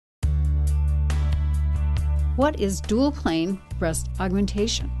What is dual plane breast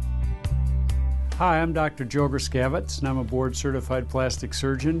augmentation? Hi, I'm Dr. Joe Gryskiewicz, and I'm a board-certified plastic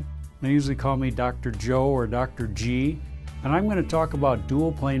surgeon. They usually call me Dr. Joe or Dr. G, and I'm going to talk about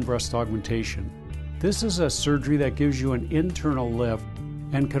dual plane breast augmentation. This is a surgery that gives you an internal lift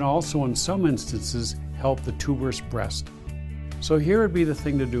and can also, in some instances, help the tuberous breast. So here would be the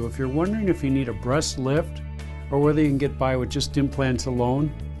thing to do. If you're wondering if you need a breast lift or whether you can get by with just implants alone,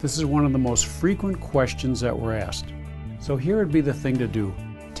 this is one of the most frequent questions that we're asked. So here would be the thing to do.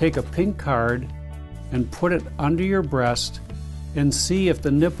 Take a pink card and put it under your breast and see if the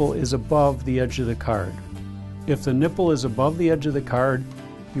nipple is above the edge of the card. If the nipple is above the edge of the card,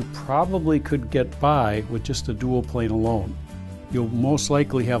 you probably could get by with just a dual plane alone. You'll most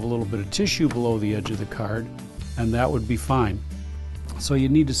likely have a little bit of tissue below the edge of the card, and that would be fine. So you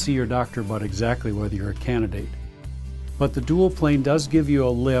need to see your doctor about exactly whether you're a candidate. But the dual plane does give you a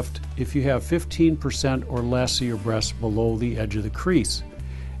lift if you have 15% or less of your breast below the edge of the crease.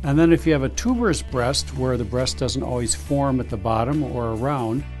 And then if you have a tuberous breast where the breast doesn't always form at the bottom or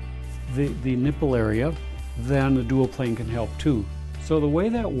around the nipple area, then the dual plane can help too. So the way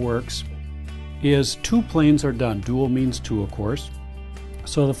that works is two planes are done. Dual means two, of course.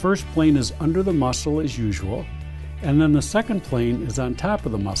 So the first plane is under the muscle as usual, and then the second plane is on top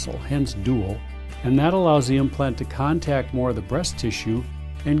of the muscle, hence dual, and that allows the implant to contact more of the breast tissue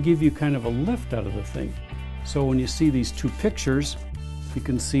and give you kind of a lift out of the thing. So when you see these two pictures, you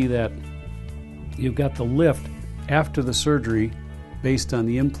can see that you've got the lift after the surgery based on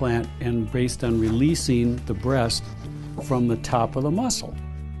the implant and based on releasing the breast from the top of the muscle.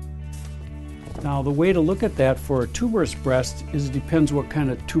 Now the way to look at that for a tuberous breast is it depends what kind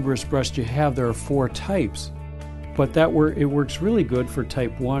of tuberous breast you have. There are 4 types, but it works really good for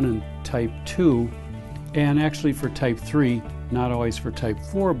type 1 and type 2, and actually for type 3, not always for type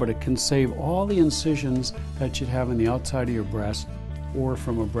 4, but it can save all the incisions that you'd have on the outside of your breast or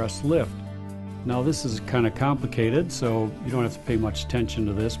from a breast lift. Now this is kind of complicated, so you don't have to pay much attention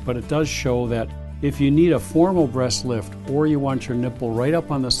to this, but it does show that if you need a formal breast lift, or you want your nipple right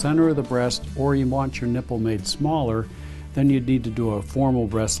up on the center of the breast, or you want your nipple made smaller, then you'd need to do a formal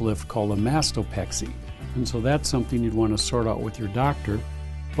breast lift called a mastopexy. And so that's something you'd want to sort out with your doctor.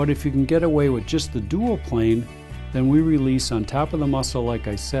 But if you can get away with just the dual plane, then we release on top of the muscle, like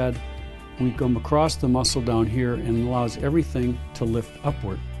I said, we come across the muscle down here and allows everything to lift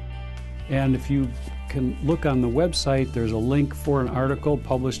upward. And if you can look on the website, there's a link for an article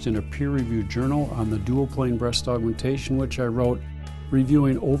published in a peer-reviewed journal on the dual plane breast augmentation, which I wrote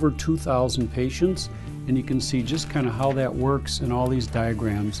reviewing over 2,000 patients, and you can see just kind of how that works and all these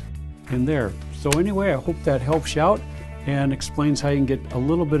diagrams in there. So anyway, I hope that helps you out and explains how you can get a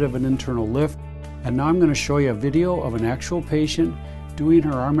little bit of an internal lift. And now I'm going to show you a video of an actual patient doing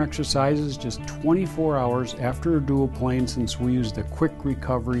her arm exercises just 24 hours after a dual plane, since we used the quick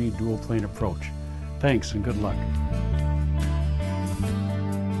recovery dual plane approach. Thanks and good luck.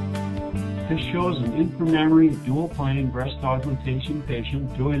 This shows an in-for-memory dual plane breast augmentation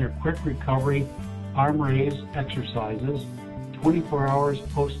patient doing her quick recovery arm raise exercises 24 hours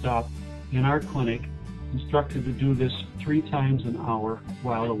post-op in our clinic, instructed to do this 3 times an hour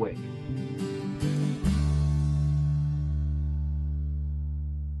while awake.